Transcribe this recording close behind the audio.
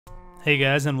Hey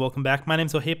guys, and welcome back. My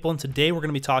name's O'Hapel, and today we're going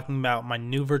to be talking about my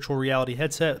new virtual reality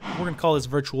headset. We're going to call this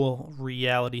virtual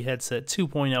reality headset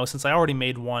 2.0 since I already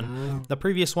made one. The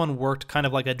previous one worked kind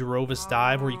of like a Durovis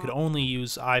Dive where you could only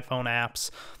use iPhone apps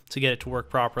to get it to work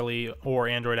properly, or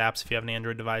Android apps if you have an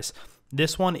Android device.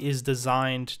 This one is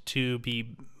designed to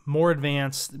be more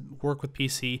advanced, work with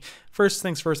PC. First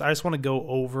things first, I just want to go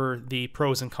over the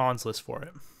pros and cons list for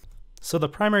it. So the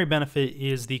primary benefit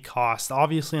is the cost.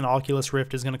 Obviously an Oculus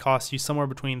Rift is going to cost you somewhere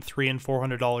between $300 and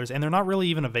 $400, and they're not really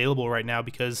even available right now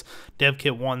because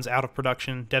DevKit 1's out of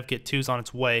production, DevKit 2's on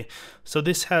its way. So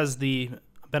this has the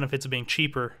benefits of being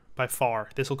cheaper by far.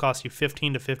 This will cost you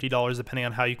 $15 to $50 depending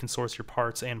on how you can source your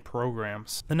parts and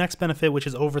programs. The next benefit, which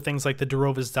is over things like the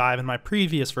Durovis Dive in my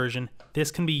previous version,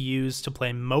 this can be used to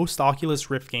play most Oculus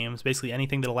Rift games, basically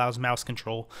anything that allows mouse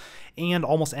control, and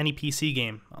almost any PC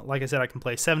game. Like I said, I can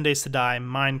play 7 Days to Die,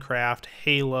 Minecraft,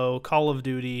 Halo, Call of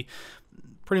Duty,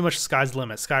 pretty much sky's the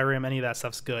limit. Skyrim, any of that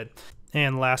stuff's good.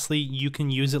 And lastly, you can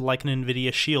use it like an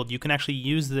NVIDIA Shield. You can actually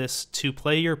use this to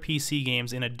play your PC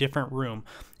games in a different room.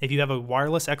 If you have a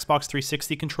wireless Xbox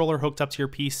 360 controller hooked up to your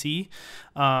PC,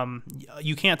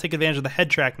 you can't take advantage of the head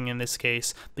tracking in this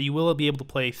case, but you will be able to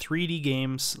play 3D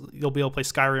games. You'll be able to play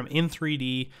Skyrim in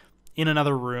 3D in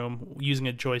another room using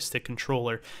a joystick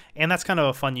controller. And that's kind of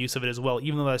a fun use of it as well,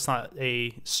 even though that's not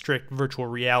a strict virtual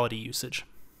reality usage.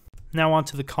 Now on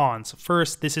to the cons.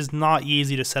 First, this is not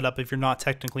easy to set up if you're not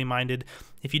technically minded.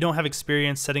 If you don't have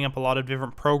experience setting up a lot of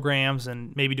different programs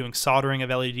and maybe doing soldering of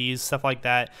LEDs, stuff like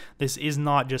that, this is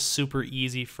not just super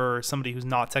easy for somebody who's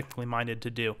not technically minded to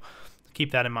do.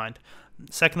 Keep that in mind.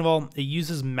 Second of all, it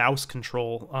uses mouse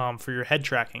control for your head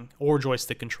tracking, or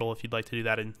joystick control if you'd like to do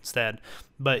that instead.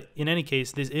 But in any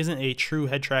case, this isn't a true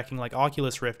head tracking like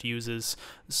Oculus Rift uses,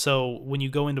 so when you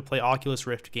go in to play Oculus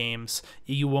Rift games,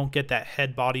 you won't get that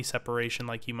head-body separation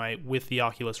like you might with the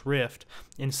Oculus Rift.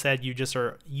 Instead, you just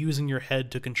are using your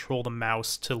head to control the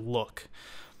mouse to look.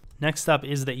 Next up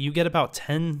is that you get about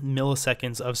 10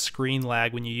 milliseconds of screen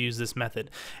lag when you use this method.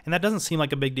 And that doesn't seem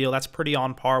like a big deal. That's pretty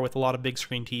on par with a lot of big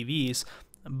screen TVs,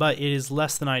 but it is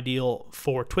less than ideal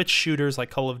for Twitch shooters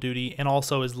like Call of Duty, and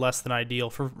also is less than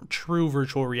ideal for true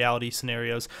virtual reality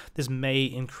scenarios. This may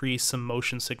increase some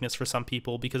motion sickness for some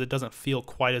people because it doesn't feel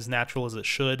quite as natural as it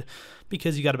should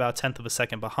because you got about a tenth of a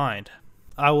second behind.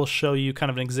 I will show you kind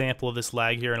of an example of this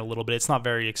lag here in a little bit. It's not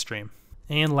very extreme.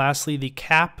 And lastly, the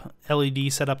cap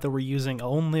LED setup that we're using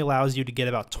only allows you to get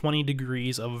about 20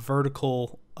 degrees of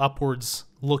vertical upwards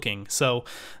looking. So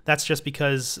that's just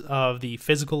because of the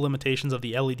physical limitations of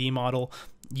the LED model.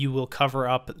 You will cover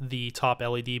up the top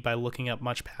LED by looking up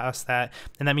much past that.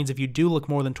 And that means if you do look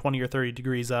more than 20 or 30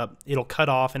 degrees up, it'll cut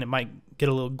off and it might get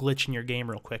a little glitch in your game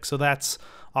real quick. So that's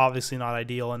obviously not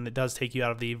ideal, and it does take you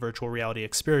out of the virtual reality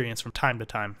experience from time to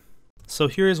time. So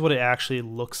here's what it actually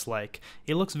looks like.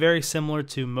 It looks very similar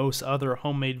to most other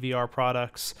homemade VR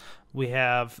products. We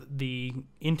have the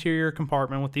interior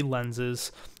compartment with the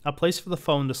lenses, a place for the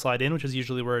phone to slide in, which is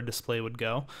usually where a display would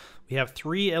go. We have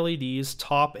 3 LEDs,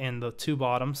 top and the 2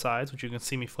 bottom sides, which you can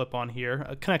see me flip on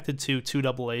here, connected to 2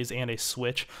 AA's and a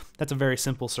switch. That's a very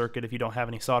simple circuit. If you don't have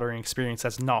any soldering experience,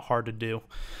 that's not hard to do.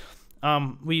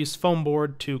 We use foam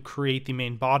board to create the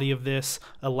main body of this,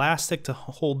 elastic to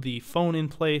hold the phone in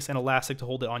place, and elastic to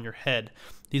hold it on your head.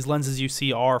 These lenses you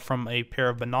see are from a pair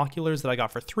of binoculars that I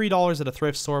got for $3 at a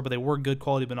thrift store, but they were good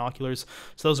quality binoculars.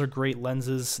 So those are great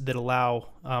lenses that allow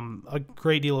a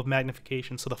great deal of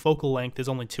magnification. So the focal length is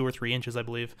only 2 or 3 inches, I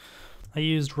believe. I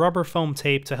used rubber foam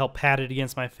tape to help pad it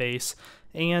against my face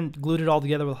and glued it all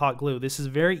together with hot glue. This is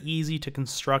very easy to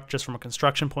construct just from a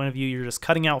construction point of view. You're just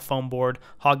cutting out foam board,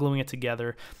 hot gluing it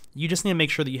together. You just need to make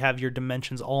sure that you have your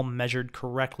dimensions all measured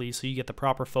correctly so you get the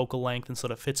proper focal length and so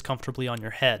that it fits comfortably on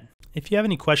your head. If you have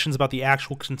any questions about the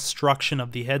actual construction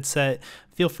of the headset,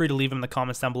 feel free to leave them in the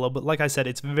comments down below. But like I said,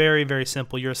 it's very, very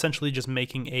simple. You're essentially just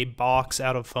making a box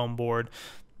out of foam board.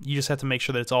 You just have to make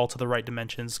sure that it's all to the right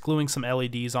dimensions, gluing some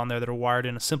LEDs on there that are wired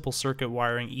in a simple circuit,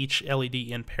 wiring each LED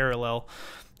in parallel,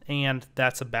 and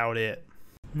that's about it.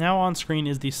 Now on screen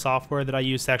is the software that I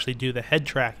use to actually do the head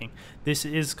tracking. This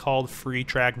is called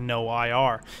FreeTrack No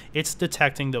IR. It's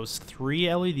detecting those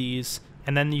 3 LEDs,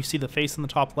 and then you see the face in the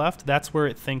top left. That's where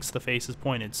it thinks the face is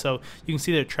pointed. So you can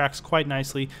see that it tracks quite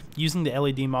nicely. Using the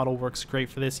LED model works great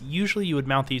for this. Usually you would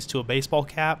mount these to a baseball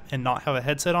cap and not have a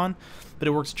headset on, but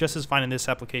it works just as fine in this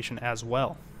application as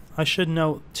well. I should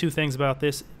note two things about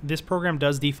this. This program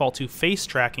does default to face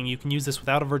tracking. You can use this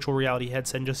without a virtual reality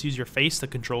headset and just use your face to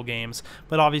control games,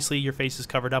 but obviously your face is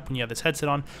covered up when you have this headset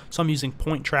on, so I'm using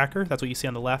point tracker, that's what you see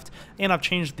on the left, and I've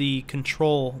changed the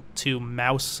control to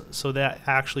mouse, so that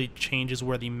actually changes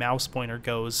where the mouse pointer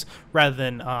goes, rather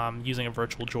than using a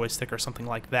virtual joystick or something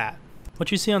like that.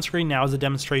 What you see on screen now is a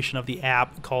demonstration of the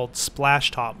app called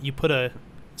Splashtop. You put a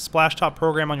Splashtop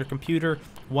program on your computer,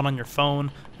 one on your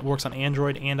phone. It works on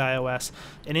Android and iOS,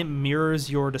 and it mirrors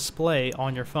your display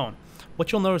on your phone.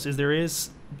 What you'll notice is there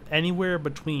is anywhere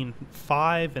between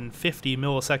 5 and 50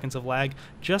 milliseconds of lag,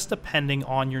 just depending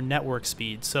on your network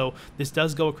speed. So this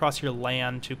does go across your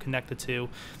LAN to connect the two,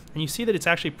 and you see that it's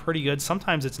actually pretty good.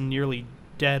 Sometimes it's nearly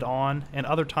dead on, and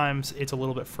other times it's a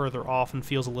little bit further off and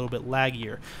feels a little bit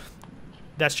laggier.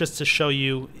 That's just to show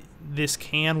you this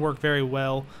can work very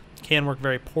well, can work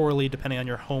very poorly depending on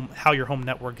your home, how your home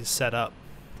network is set up.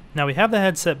 Now we have the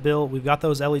headset built, we've got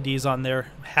those LEDs on there,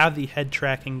 have the head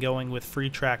tracking going with free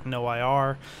track no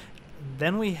IR.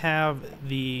 Then we have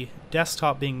the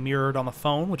desktop being mirrored on the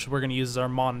phone, which we're going to use as our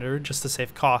monitor just to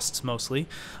save costs mostly.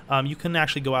 You can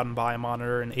actually go out and buy a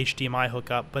monitor and HDMI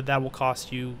hookup, but that will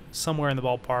cost you somewhere in the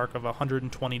ballpark of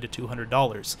 $120 to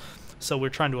 $200. So we're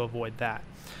trying to avoid that.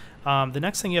 The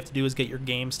next thing you have to do is get your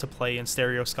games to play in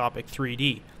stereoscopic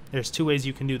 3D. There's two ways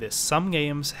you can do this. Some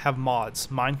games have mods.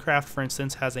 Minecraft, for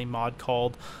instance, has a mod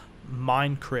called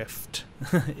Minecraft,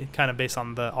 kind of based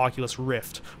on the Oculus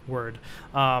Rift word.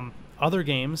 Other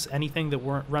games, anything that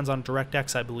runs on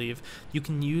DirectX, I believe, you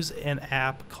can use an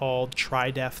app called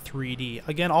TriDef 3D.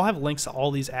 Again, I'll have links to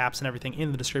all these apps and everything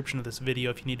in the description of this video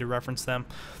if you need to reference them.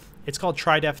 It's called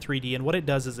TriDef 3D, and what it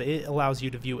does is it allows you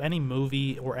to view any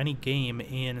movie or any game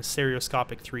in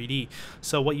stereoscopic 3D.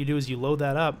 So what you do is you load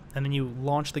that up, and then you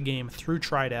launch the game through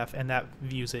TriDef, and that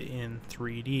views it in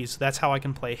 3D. So that's how I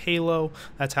can play Halo,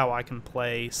 that's how I can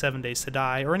play 7 Days to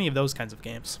Die, or any of those kinds of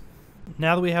games.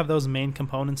 Now that we have those main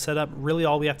components set up, really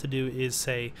all we have to do is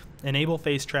say enable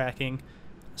face tracking,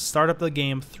 start up the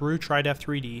game through TriDef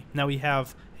 3D. Now we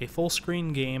have a full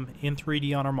screen game in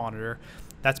 3D on our monitor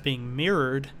that's being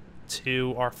mirrored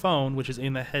to our phone, which is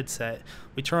in the headset.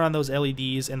 We turn on those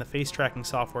LEDs, and the face tracking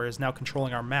software is now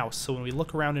controlling our mouse. So when we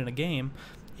look around in a game,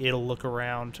 it'll look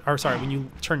around, or sorry, when you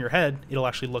turn your head, it'll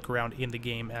actually look around in the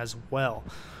game as well.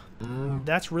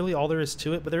 That's really all there is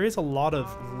to it, but there is a lot of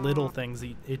little things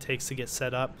that it takes to get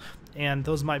set up, and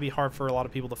those might be hard for a lot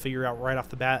of people to figure out right off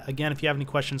the bat. Again, if you have any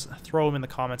questions, throw them in the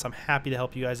comments. I'm happy to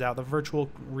help you guys out. The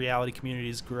virtual reality community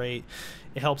is great.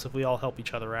 It helps if we all help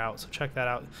each other out, so check that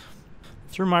out.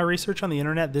 Through my research on the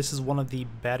internet, this is one of the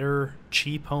better,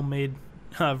 cheap, homemade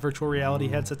virtual reality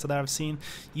headsets that I've seen.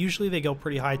 Usually they go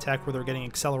pretty high tech where they're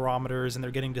getting accelerometers and they're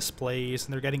getting displays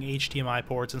and they're getting HDMI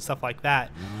ports and stuff like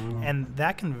that. And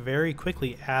that can very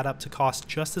quickly add up to cost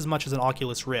just as much as an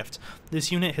Oculus Rift. This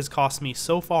unit has cost me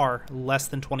so far less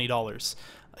than $20.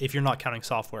 If you're not counting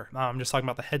software. I'm just talking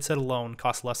about the headset alone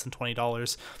costs less than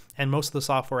 $20, and most of the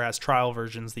software has trial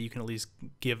versions that you can at least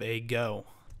give a go.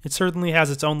 It certainly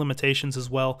has its own limitations as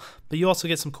well, but you also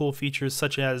get some cool features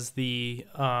such as the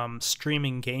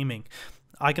streaming gaming.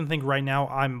 I can think right now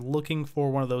I'm looking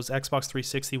for one of those Xbox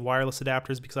 360 wireless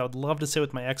adapters because I would love to sit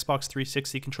with my Xbox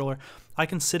 360 controller. I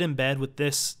can sit in bed with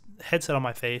this headset on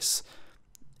my face,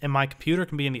 and my computer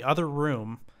can be in the other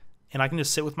room, and I can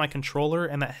just sit with my controller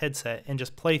and that headset and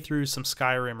just play through some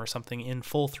Skyrim or something in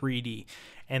full 3D.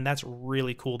 And that's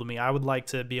really cool to me. I would like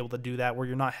to be able to do that where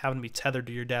you're not having to be tethered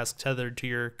to your desk, tethered to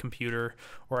your computer,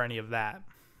 or any of that.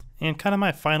 And kind of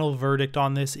my final verdict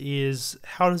on this is,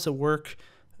 how does it work?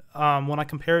 When I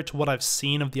compare it to what I've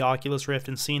seen of the Oculus Rift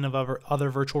and seen of other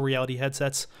virtual reality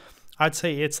headsets, I'd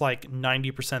say it's like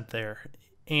 90% there.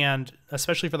 And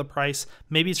especially for the price,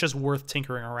 maybe it's just worth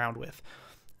tinkering around with.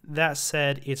 That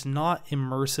said, it's not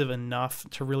immersive enough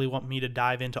to really want me to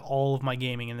dive into all of my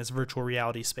gaming in this virtual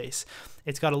reality space.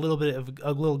 It's got a little bit of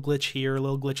a little glitch here, a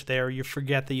little glitch there. You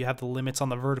forget that you have the limits on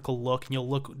the vertical look, and you'll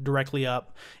look directly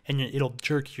up, and it'll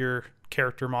jerk your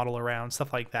character model around,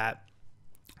 stuff like that.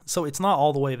 So it's not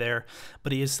all the way there,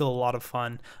 but it is still a lot of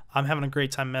fun. I'm having a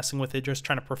great time messing with it, just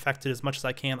trying to perfect it as much as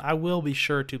I can. I will be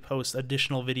sure to post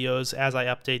additional videos as I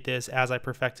update this, as I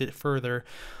perfect it further.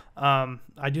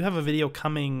 I do have a video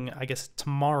coming, I guess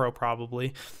tomorrow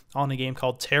probably, on a game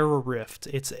called Terror Rift.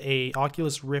 It's a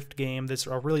Oculus Rift game that's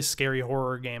a really scary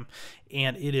horror game,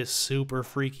 and it is super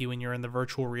freaky when you're in the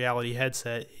virtual reality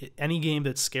headset. Any game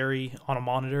that's scary on a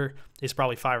monitor is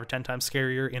probably 5 or 10 times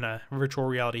scarier in a virtual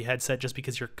reality headset just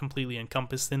because you're completely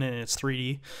encompassed in it and it's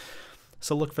 3D.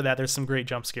 So look for that. There's some great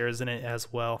jump scares in it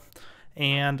as well.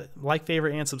 And like,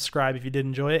 favorite, and subscribe if you did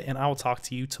enjoy it, and I will talk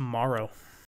to you tomorrow.